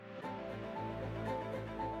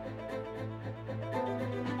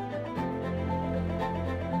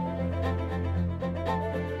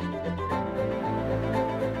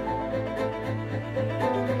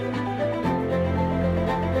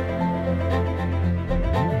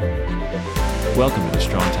Welcome to the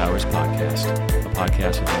Strong Towers Podcast, a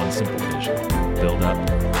podcast with one simple vision: build up,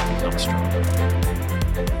 become strong.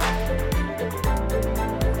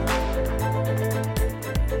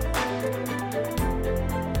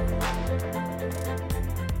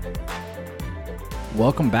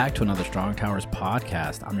 Welcome back to another Strong Towers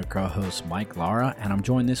Podcast. I'm your co-host, Mike Lara, and I'm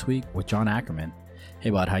joined this week with John Ackerman. Hey,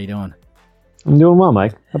 bud, how you doing? I'm doing well,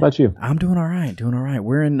 Mike. How about you? I'm doing all right,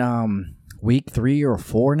 We're in week 3 or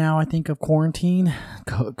 4 now, I think, of quarantine,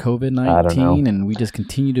 COVID-19, and we just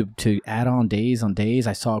continue to add on days on days.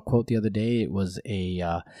 I saw a quote the other day. It was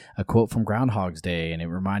a quote from Groundhog's Day, and it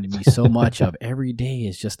reminded me so much of every day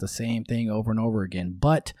is just the same thing over and over again.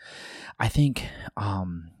 But I think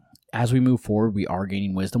as we move forward, we are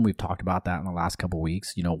gaining wisdom. We've talked about that in the last couple of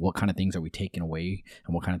weeks. You know, what kind of things are we taking away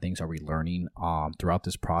and what kind of things are we learning throughout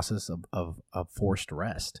this process of forced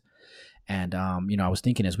rest? And, I was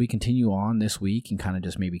thinking as we continue on this week and kind of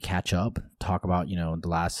just maybe catch up, talk about,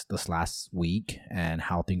 this last week and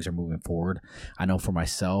how things are moving forward. I know for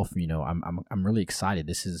myself, I'm really excited.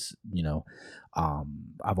 This is,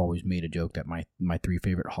 I've always made a joke that my 3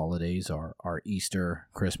 favorite holidays are Easter,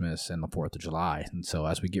 Christmas, and the 4th of July. And so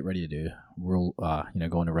as we get ready to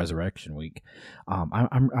go into Resurrection Week,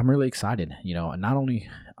 I'm really excited, and not only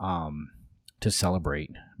to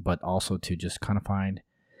celebrate, but also to just kind of find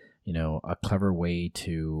a clever way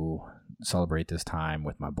to celebrate this time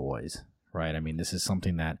with my boys, right? I mean, this is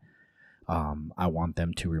something that I want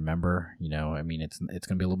them to remember. It's going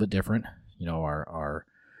to be a little bit different.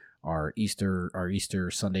 Our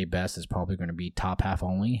Easter Sunday best is probably going to be top half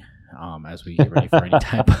only, as we get ready for any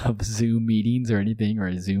type of Zoom meetings or anything,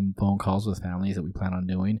 or Zoom phone calls with families that we plan on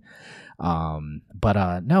doing. I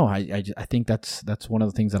think that's one of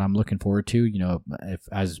the things that I'm looking forward to. If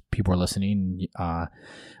as people are listening,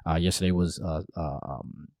 yesterday was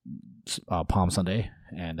Palm Sunday,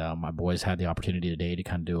 and my boys had the opportunity today to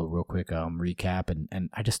kind of do a real quick recap, and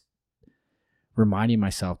I just reminding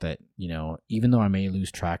myself that even though I may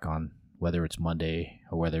lose track on whether it's Monday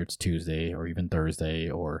or whether it's Tuesday or even Thursday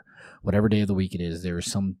or whatever day of the week it is, there are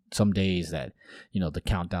some days that the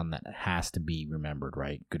countdown that has to be remembered,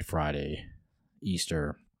 right? Good Friday,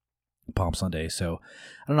 Easter, Palm Sunday. So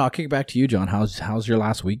I don't know, I'll kick it back to you, John. How's your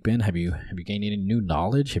last week been? Have you gained any new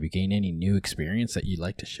knowledge? Have you gained any new experience that you'd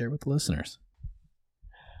like to share with the listeners?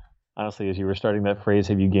 Honestly, as you were starting that phrase,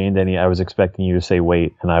 have you gained any? I was expecting you to say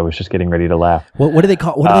wait, and I was just getting ready to laugh. What do they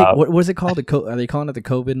call? What was it called? Are they calling it the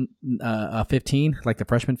COVID 15, like the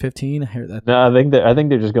freshman 15? I hear that. No, I think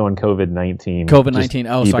they're just going COVID-19. COVID-19.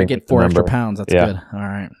 Oh, so I get 4 extra pounds. That's good. All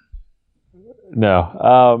right.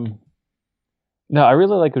 No, I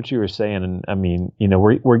really like what you were saying, and I mean,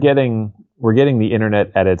 we're getting the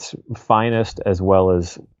internet at its finest as well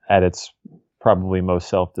as at its probably most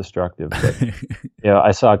self-destructive. But,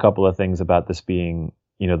 I saw a couple of things about this being,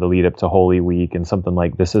 the lead up to Holy Week, and something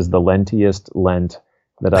like this is the lentiest Lent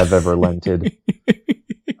that I've ever lented.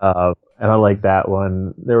 And I like that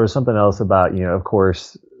one. There was something else about, of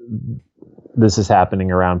course, this is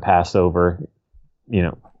happening around Passover,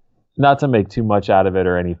 not to make too much out of it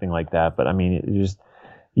or anything like that. But I mean,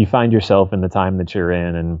 you find yourself in the time that you're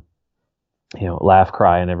in, and, laugh,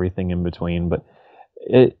 cry, and everything in between. But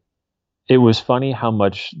it was funny how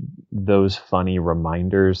much those funny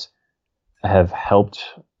reminders have helped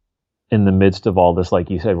in the midst of all this, like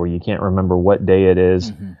you said, where you can't remember what day it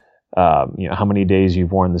is, how many days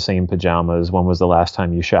you've worn the same pajamas, when was the last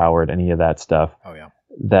time you showered, any of that stuff. Oh, yeah.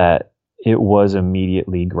 That it was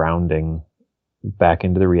immediately grounding back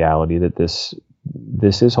into the reality that this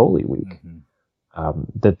is Holy Week.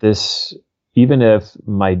 That this, even if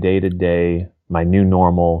my day-to-day, my new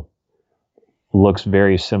normal looks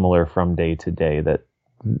very similar from day to day, that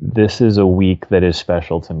this is a week that is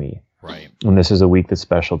special to me. Right. And this is a week that's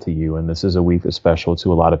special to you. And this is a week that's special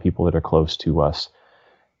to a lot of people that are close to us.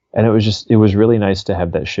 And it was really nice to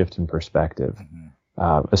have that shift in perspective,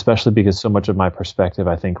 especially because so much of my perspective,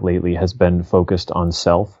 I think lately has been focused on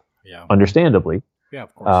self, understandably. Yeah,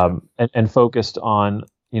 of course. And focused on,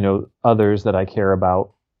 others that I care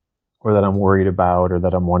about, or that I'm worried about, or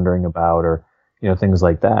that I'm wondering about, or, things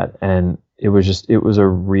like that. And it was a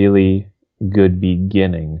really good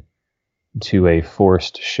beginning to a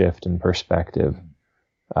forced shift in perspective,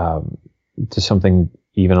 to something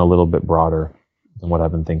even a little bit broader than what I've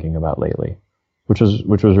been thinking about lately, which was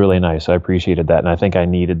really nice. I appreciated that. And I think I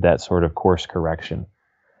needed that sort of course correction.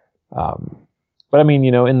 But I mean,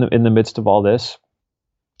 in the midst of all this,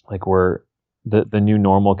 like the new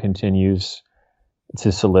normal continues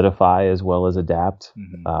to solidify as well as adapt.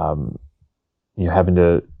 having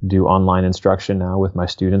to do online instruction now with my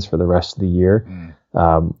students for the rest of the year.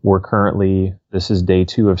 This is day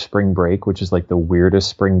 2 of spring break, which is like the weirdest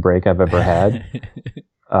spring break I've ever had.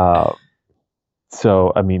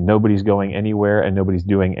 So, I mean, nobody's going anywhere and nobody's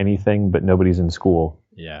doing anything, but nobody's in school.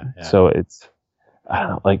 Yeah. So it's, I don't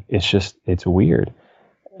know, like, it's weird.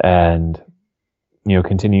 And,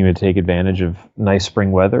 continuing to take advantage of nice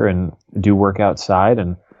spring weather and do work outside.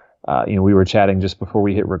 And, we were chatting just before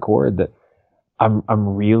we hit record that I'm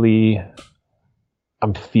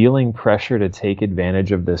feeling pressure to take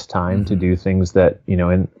advantage of this time to do things that,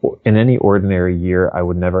 in any ordinary year, I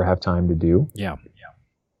would never have time to do. Yeah.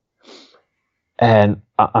 And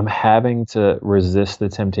I'm having to resist the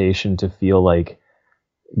temptation to feel like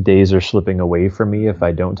days are slipping away from me if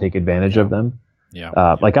I don't take advantage of them.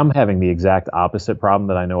 Yeah. Like I'm having the exact opposite problem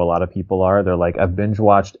that I know a lot of people are. They're like, I've binge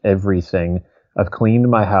watched everything. I've cleaned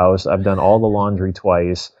my house. I've done all the laundry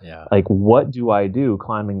twice. Yeah. Like, what do I do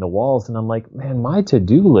climbing the walls? And I'm like, man, my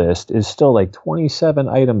to-do list is still like 27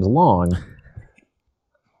 items long.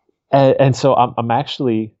 And so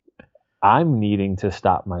I'm needing to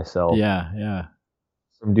stop myself. Yeah.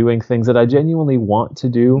 From doing things that I genuinely want to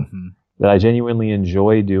do, that I genuinely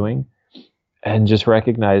enjoy doing, and just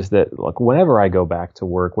recognize that, look, whenever I go back to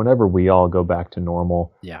work, whenever we all go back to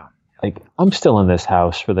normal, like I'm still in this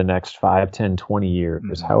house for the next 5, 10, 20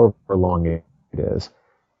 years, however long it is.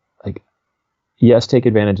 Like, yes, take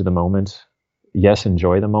advantage of the moment. Yes,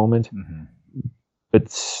 enjoy the moment,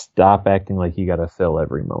 but stop acting like you got to fill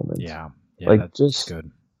every moment. Yeah, like that's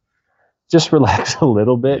good. Just relax a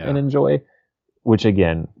little bit and enjoy. Which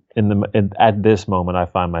again, at this moment, I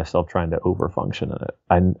find myself trying to overfunction in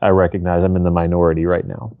it. I recognize I'm in the minority right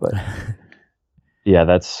now, but yeah,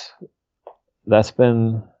 that's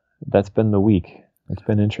been the week. It's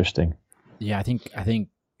been interesting. Yeah, I think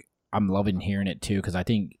I'm loving hearing it too, because I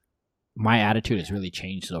think my attitude has really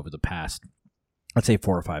changed over the past, let's say,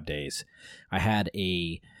 4 or 5 days. I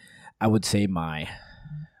would say my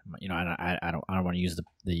I don't want to use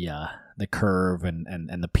the curve and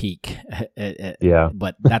the peak.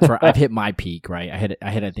 But that's where I've hit my peak, right? I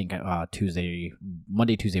hit I think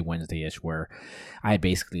Monday, Tuesday, Wednesday-ish, where I had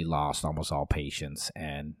basically lost almost all patience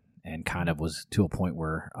and kind of was to a point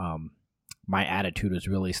where my attitude was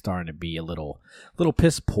really starting to be a little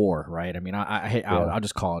piss poor, right? I mean, I'll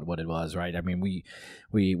just call it what it was, right? I mean, we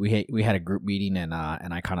had a group meeting and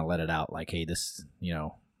I kind of let it out like, hey, this,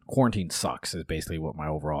 quarantine sucks is basically what my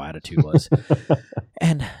overall attitude was.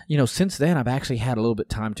 And, since then I've actually had a little bit of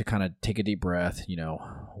time to kind of take a deep breath,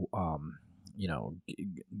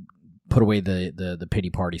 put away the pity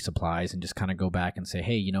party supplies and just kind of go back and say,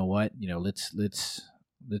 hey, you know what, let's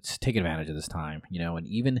take advantage of this time, and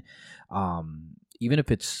even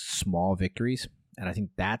if it's small victories. And I think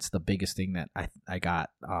that's the biggest thing that I got.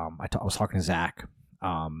 I was talking to Zach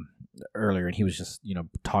earlier, and he was just,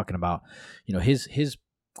 talking about, his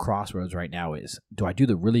crossroads right now is, do I do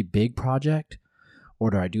the really big project or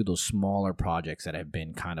do I do those smaller projects that have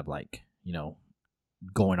been kind of like,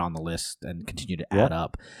 going on the list and continue to add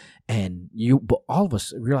up? And but all of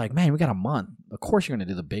us, we're like, man, we got a month. Of course you're going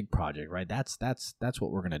to do the big project, right? That's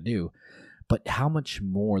what we're going to do. But how much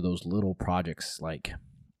more those little projects like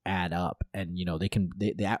add up, and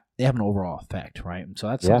they have an overall effect, right? And so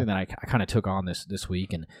that's something that I kind of took on this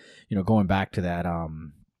week, and going back to that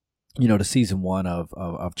to season 1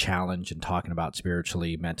 of Challenge and talking about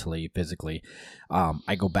spiritually, mentally, physically,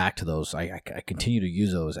 I go back to those. I continue to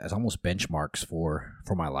use those as almost benchmarks for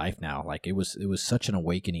my life now. Like it was such an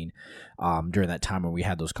awakening during that time when we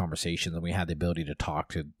had those conversations and we had the ability to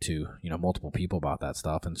talk to multiple people about that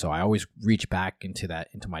stuff. And so I always reach back into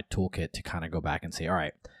my toolkit to kind of go back and say, all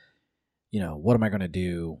right, what am I going to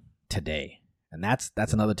do today? And that's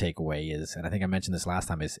another takeaway is, and I think I mentioned this last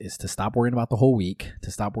time, is to stop worrying about the whole week, to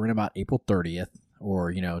stop worrying about April 30th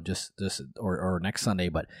or, just this or next Sunday,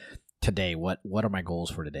 but today, what are my goals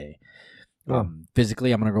for today? Yeah.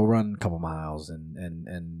 Physically, I'm going to go run a couple miles, and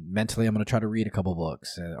mentally, I'm going to try to read a couple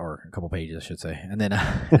books or a couple pages, I should say. And then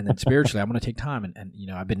spiritually, I'm going to take time. And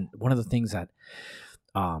I've been, one of the things that,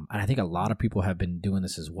 and I think a lot of people have been doing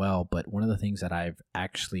this as well, but one of the things that I've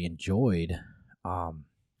actually enjoyed,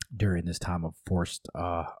 during this time of forced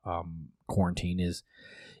quarantine is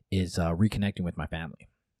reconnecting with my family.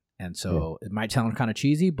 And so it might sound kind of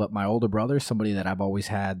cheesy, but my older brother, somebody that I've always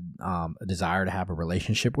had a desire to have a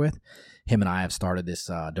relationship with, him and I have started this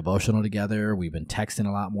devotional together. We've been texting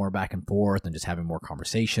a lot more back and forth and just having more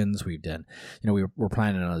conversations. We've done, we're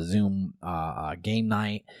planning on a Zoom game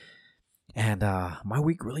night. And my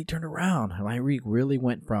week really turned around. My week really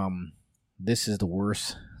went from, this is the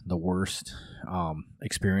worst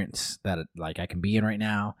experience that like I can be in right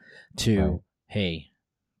now, to hey,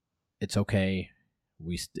 it's okay.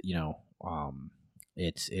 It's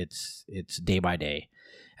day by day.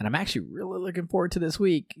 And I'm actually really looking forward to this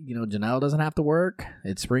week. Janelle doesn't have to work.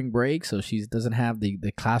 It's spring break, so she doesn't have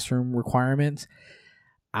the classroom requirements.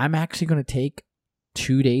 I'm actually going to take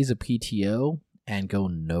 2 days of PTO and go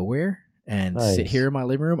nowhere and sit here in my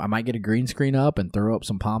living room. I might get a green screen up and throw up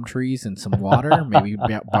some palm trees and some water. Maybe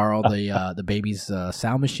borrow the baby's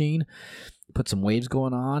sound machine, put some waves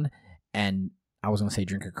going on, and I was going to say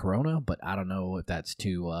drink a Corona, but I don't know if that's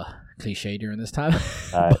too cliche during this time.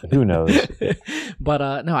 Who knows?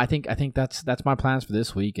 But no, I think that's my plans for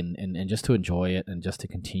this week, and just to enjoy it, and just to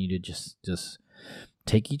continue to just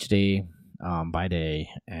take each day by day,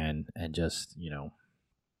 and just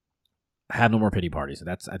have no more pity parties.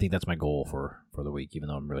 I think that's my goal for the week, even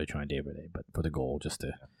though I'm really trying day by day. But for the goal, just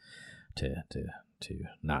to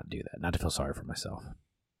not do that, not to feel sorry for myself.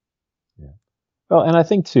 Yeah. Well, and I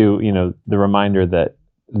think too, the reminder that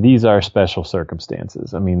these are special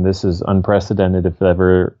circumstances. I mean, this is unprecedented if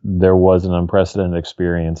ever there was an unprecedented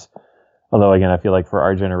experience. Although, again, I feel like for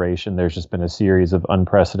our generation, there's just been a series of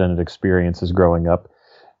unprecedented experiences growing up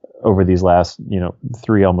over these last,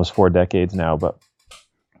 3, almost 4 decades now. But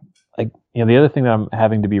the other thing that I'm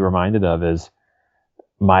having to be reminded of is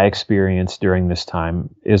my experience during this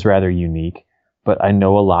time is rather unique, but I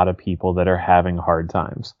know a lot of people that are having hard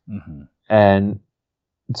times. Mm-hmm. And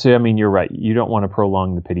so, I mean, you're right. You don't want to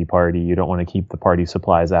prolong the pity party. You don't want to keep the party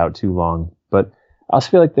supplies out too long. But I also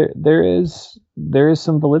feel like there is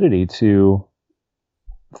some validity to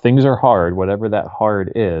things are hard, whatever that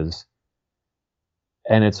hard is.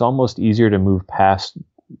 And it's almost easier to move past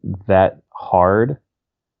that hard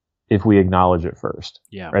if we acknowledge it first.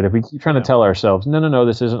 Yeah. Right. If we keep trying to tell ourselves, no,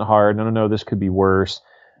 this isn't hard. No, this could be worse.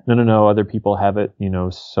 No, other people have it,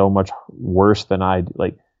 so much worse than I do.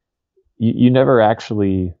 Like, you never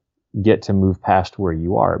actually get to move past where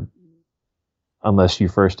you are unless you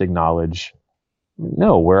first acknowledge,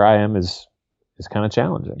 no, where I am is kind of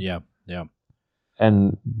challenging. Yeah.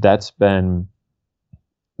 And that's been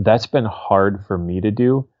hard for me to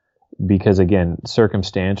do because, again,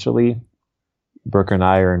 circumstantially, Brooke and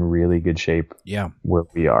I are in really good shape. Yeah. Where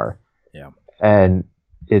we are. Yeah. And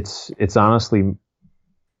it's honestly,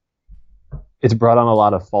 it's brought on a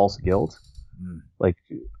lot of false guilt. Like,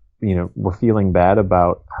 we're feeling bad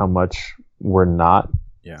about how much we're not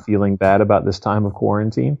feeling bad about this time of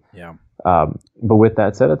quarantine. Yeah. But with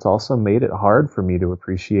that said, it's also made it hard for me to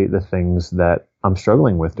appreciate the things that I'm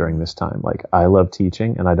struggling with during this time. Like, I love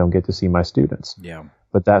teaching and I don't get to see my students. Yeah.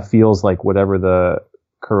 But that feels like whatever the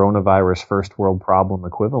coronavirus first world problem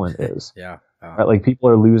equivalent is. Yeah. Right? Like, people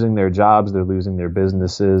are losing their jobs, they're losing their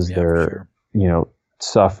businesses, they're,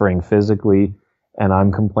 suffering physically, and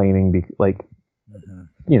I'm complaining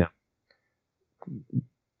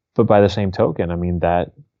but by the same token, I mean,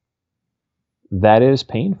 that is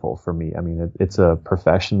painful for me. I mean, it's a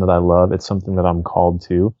profession that I love. It's something that I'm called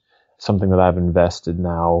to, something that I've invested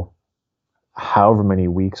now however many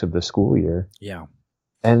weeks of the school year. Yeah.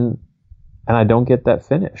 And I don't get that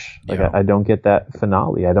finish. Like, I don't get that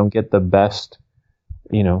finale. I don't get the best,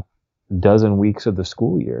 dozen weeks of the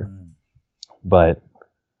school year. But,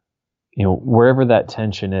 wherever that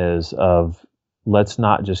tension is of, let's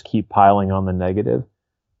not just keep piling on the negative,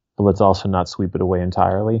 but let's also not sweep it away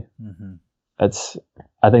entirely. Mm-hmm.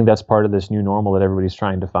 I think that's part of this new normal that everybody's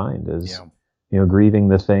trying to find is, grieving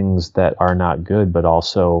the things that are not good, but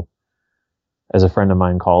also, as a friend of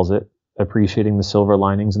mine calls it, appreciating the silver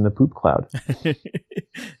linings in the poop cloud.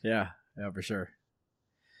 Yeah, for sure.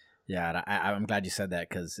 Yeah, and I'm glad you said that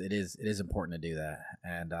because it is important to do that.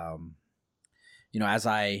 And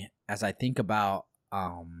as I think about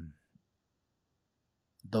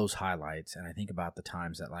those highlights, and I think about the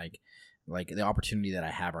times that like the opportunity that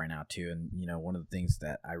I have right now too, and one of the things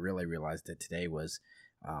that I really realized that today was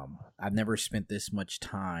I've never spent this much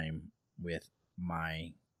time with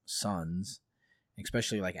my sons,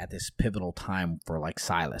 especially like at this pivotal time for like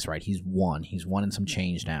Silas, right? He's one and some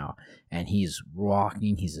change now, and he's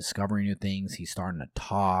rocking, he's discovering new things, he's starting to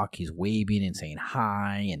talk, he's waving and saying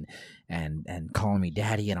hi and calling me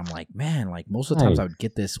daddy, and I'm like, man, like most of the times I would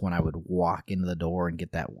get this when I would walk into the door and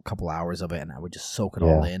get that couple hours of it, and I would just soak it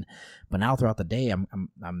all in. But now throughout the day,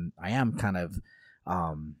 I am kind of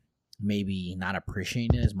maybe not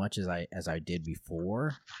appreciating it as much as I did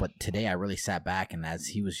before. But today I really sat back, and as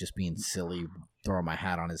he was just being silly, throwing my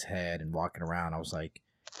hat on his head and walking around, I was like,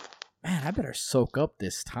 man, I better soak up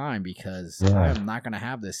this time because I'm not going to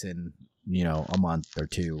have this in, a month or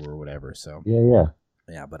two or whatever. So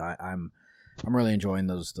yeah, but I'm really enjoying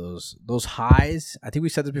those highs. I think we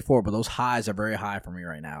said this before, but those highs are very high for me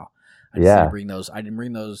right now. I just need to bring those. I need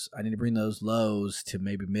to bring those lows to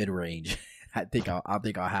maybe mid range. I think I'll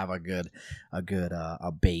have a good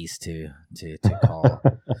base to call.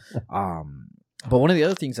 But one of the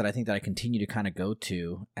other things that I think that I continue to kind of go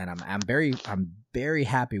to, and I'm very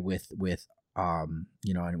happy with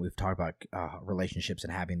and we've talked about relationships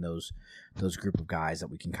and having those group of guys that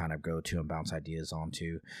we can kind of go to and bounce ideas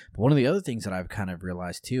onto. But one of the other things that I've kind of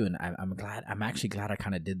realized too, and I'm actually glad I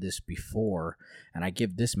kind of did this before, and I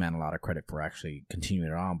give this man a lot of credit for actually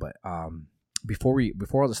continuing it on. But before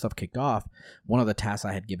all this stuff kicked off, one of the tasks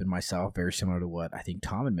I had given myself, very similar to what I think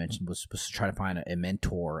Tom had mentioned, was to try to find a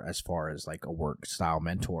mentor as far as like a work style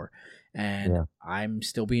mentor. And I'm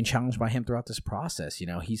still being challenged by him throughout this process.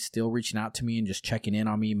 He's still reaching out to me and just checking in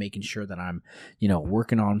on me, making sure that I'm,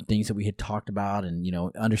 working on things that we had talked about, and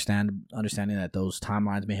understanding that those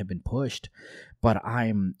timelines may have been pushed. But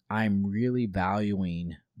I'm really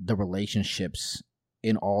valuing the relationships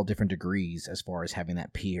in all different degrees, as far as having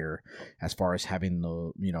that peer, as far as having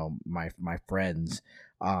the my friends,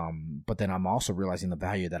 but then I'm also realizing the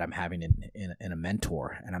value that I'm having in a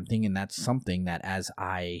mentor. And I'm thinking that's something that as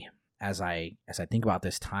I think about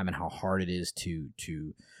this time and how hard it is to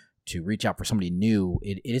reach out for somebody new,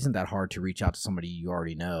 it isn't that hard to reach out to somebody you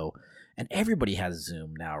already know. And everybody has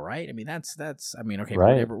Zoom now, right? I mean, that's okay,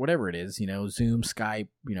 right. whatever it is, Zoom, Skype,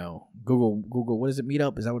 Google, what is it?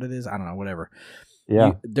 Meetup? Is that what it is? I don't know, whatever.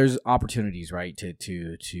 Yeah. There's opportunities, right, to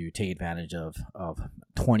take advantage of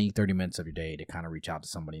 20, 30 minutes of your day to kind of reach out to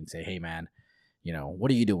somebody and say, hey man,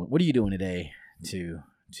 what are you doing? What are you doing today to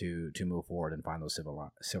move forward and find those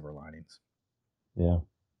silver linings? Yeah.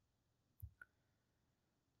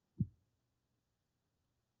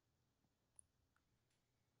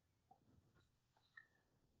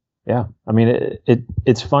 Yeah. I mean,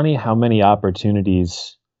 it's funny how many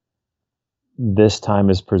opportunities this time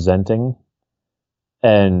is presenting,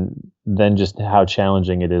 and then just how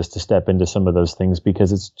challenging it is to step into some of those things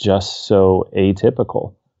because it's just so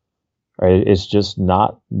atypical, right? It's just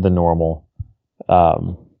not the normal. But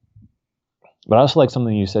I also like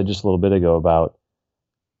something you said just a little bit ago about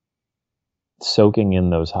soaking in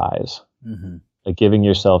those highs, like giving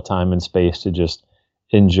yourself time and space to just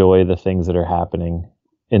enjoy the things that are happening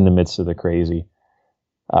in the midst of the crazy.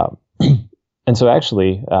 And so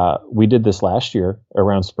actually, we did this last year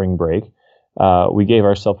around spring break. We gave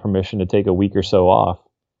ourselves permission to take a week or so off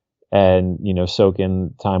and, soak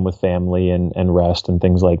in time with family and rest and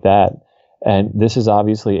things like that. And this is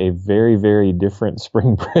obviously a very, very different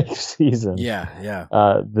spring break season.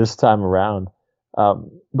 Yeah. This time around.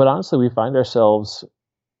 But honestly, we find ourselves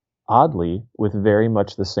oddly with very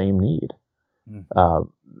much the same need.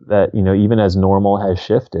 That, even as normal has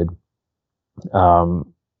shifted,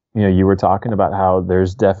 you were talking about how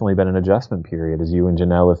there's definitely been an adjustment period as you and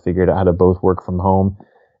Janelle have figured out how to both work from home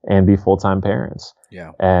and be full-time parents.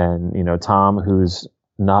 Yeah. And, Tom, who's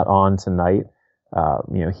not on tonight,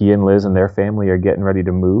 he and Liz and their family are getting ready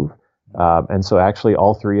to move. And so actually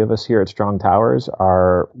all three of us here at Strong Towers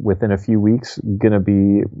are within a few weeks going to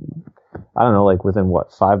be, I don't know, like within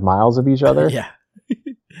 5 miles of each other? Yeah.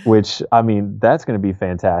 Which, I mean, that's going to be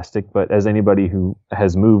fantastic. But as anybody who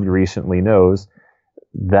has moved recently knows,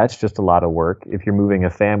 that's just a lot of work. If you're moving a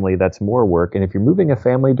family, that's more work. And if you're moving a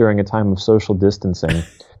family during a time of social distancing,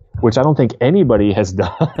 which I don't think anybody has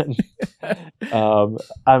done,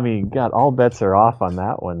 I mean, God, all bets are off on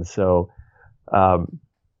that one. So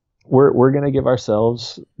we're going to give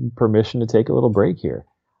ourselves permission to take a little break here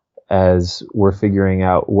as we're figuring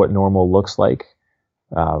out what normal looks like,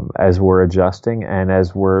 as we're adjusting and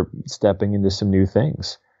as we're stepping into some new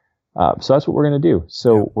things. So that's what we're going to do.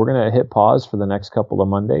 So we're going to hit pause for the next couple of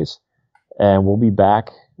Mondays, and we'll be back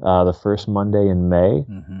the first Monday in May.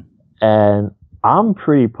 And I'm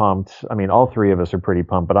pretty pumped. I mean, all three of us are pretty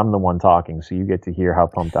pumped, but I'm the one talking, so you get to hear how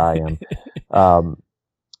pumped I am.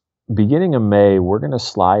 Beginning of May, we're going to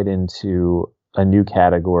slide into a new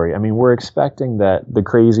category. I mean, we're expecting that the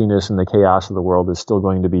craziness and the chaos of the world is still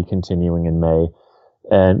going to be continuing in May,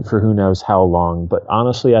 and for who knows how long. But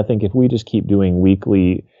honestly, I think if we just keep doing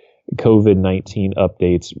weekly COVID-19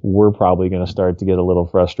 updates, we're probably going to start to get a little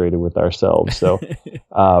frustrated with ourselves. So,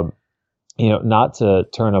 not to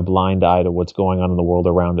turn a blind eye to what's going on in the world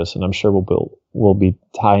around us. And I'm sure we'll be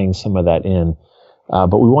tying some of that in.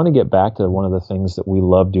 But we want to get back to one of the things that we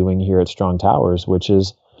love doing here at Strong Towers, which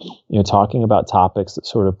is, talking about topics that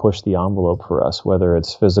sort of push the envelope for us, whether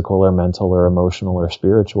it's physical or mental or emotional or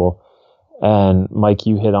spiritual. And Mike,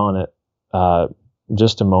 you hit on it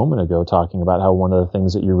just a moment ago, talking about how one of the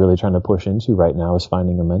things that you're really trying to push into right now is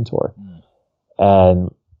finding a mentor. And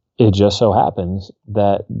it just so happens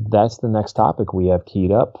that that's the next topic we have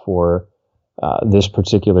keyed up for this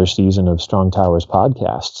particular season of Strong Towers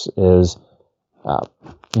podcasts is,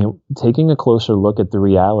 taking a closer look at the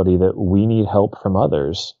reality that we need help from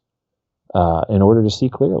others in order to see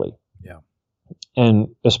clearly. Yeah.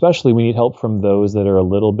 And especially we need help from those that are a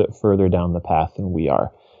little bit further down the path than we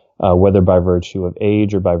are, whether by virtue of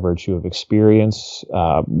age or by virtue of experience,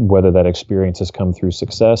 whether that experience has come through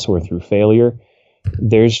success or through failure.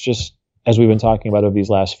 There's just, as we've been talking about over these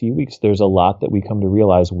last few weeks, there's a lot that we come to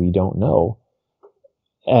realize we don't know.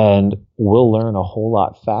 And we'll learn a whole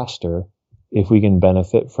lot faster if we can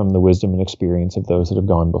benefit from the wisdom and experience of those that have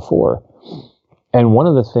gone before. And one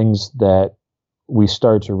of the things that we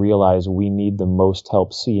start to realize we need the most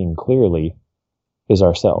help seeing clearly is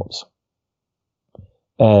ourselves.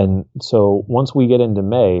 And so once we get into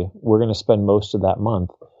May, we're going to spend most of that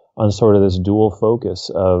month on sort of this dual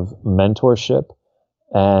focus of mentorship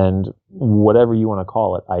and whatever you want to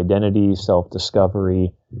call it, identity,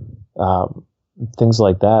 self-discovery, things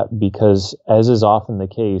like that, because as is often the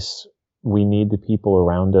case, we need the people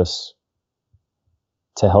around us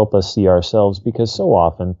to help us see ourselves, because so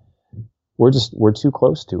often we're too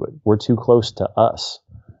close to it. We're too close to us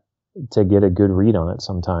to get a good read on it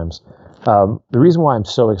sometimes. The reason why I'm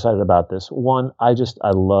so excited about this, one, I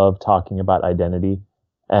love talking about identity,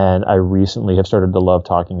 and I recently have started to love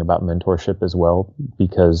talking about mentorship as well,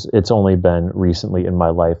 because it's only been recently in my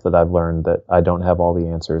life that I've learned that I don't have all the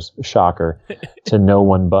answers. Shocker to no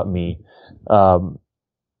one but me.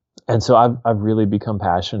 And so I've really become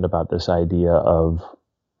passionate about this idea of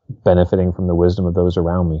benefiting from the wisdom of those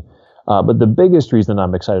around me. But the biggest reason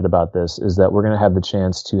I'm excited about this is that we're going to have the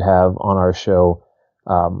chance to have on our show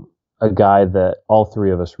a guy that all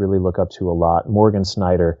three of us really look up to a lot, Morgan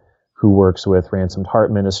Snyder, who works with Ransomed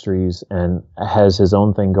Heart Ministries and has his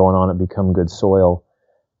own thing going on at Become Good Soil.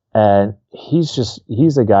 And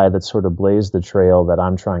he's a guy that sort of blazed the trail that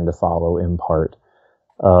I'm trying to follow in part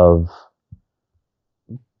of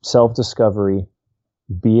self-discovery,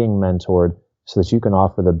 being mentored so that you can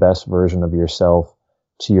offer the best version of yourself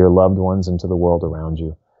to your loved ones and to the world around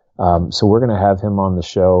you. So we're going to have him on the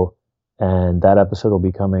show, and that episode will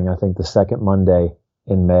be coming, I think, the second Monday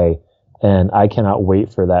in May. And I cannot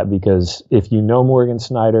wait for that, because if you know Morgan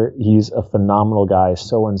Snyder, he's a phenomenal guy,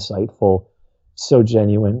 so insightful, so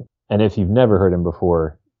genuine. And if you've never heard him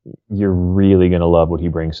before, you're really going to love what he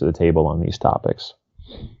brings to the table on these topics.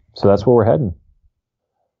 So that's where we're heading.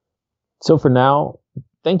 So for now,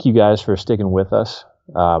 thank you guys for sticking with us.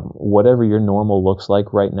 Whatever your normal looks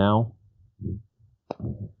like right now,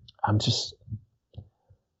 I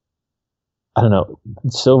don't know,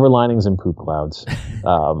 silver linings and poop clouds.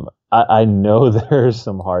 I know there's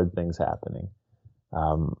some hard things happening.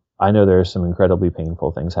 I know there are some incredibly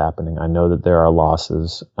painful things happening. I know that there are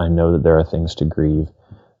losses. I know that there are things to grieve.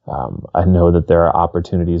 I know that there are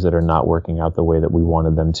opportunities that are not working out the way that we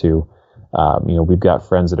wanted them to. We've got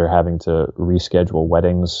friends that are having to reschedule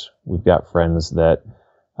weddings. We've got friends that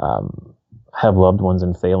have loved ones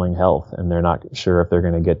in failing health, and they're not sure if they're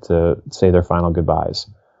going to get to say their final goodbyes.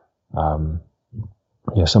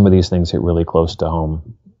 Some of these things hit really close to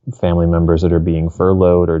home. Family members that are being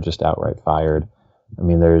furloughed or just outright fired. I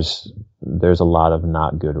mean, there's a lot of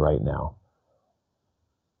not good right now.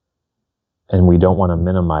 And we don't want to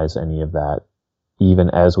minimize any of that, even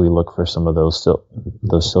as we look for some of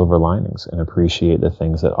those silver linings and appreciate the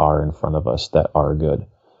things that are in front of us that are good.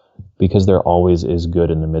 Because there always is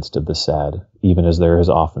good in the midst of the sad, even as there is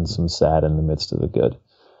often some sad in the midst of the good.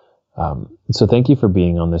 So thank you for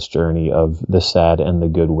being on this journey of the sad and the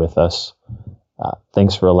good with us.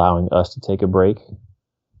 Thanks for allowing us to take a break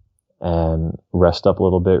and rest up a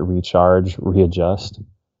little bit, recharge, readjust.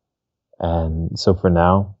 And so for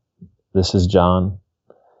now, this is John.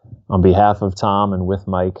 On behalf of Tom and with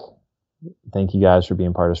Mike, thank you guys for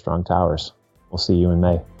being part of Strong Towers. We'll see you in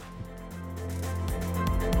May.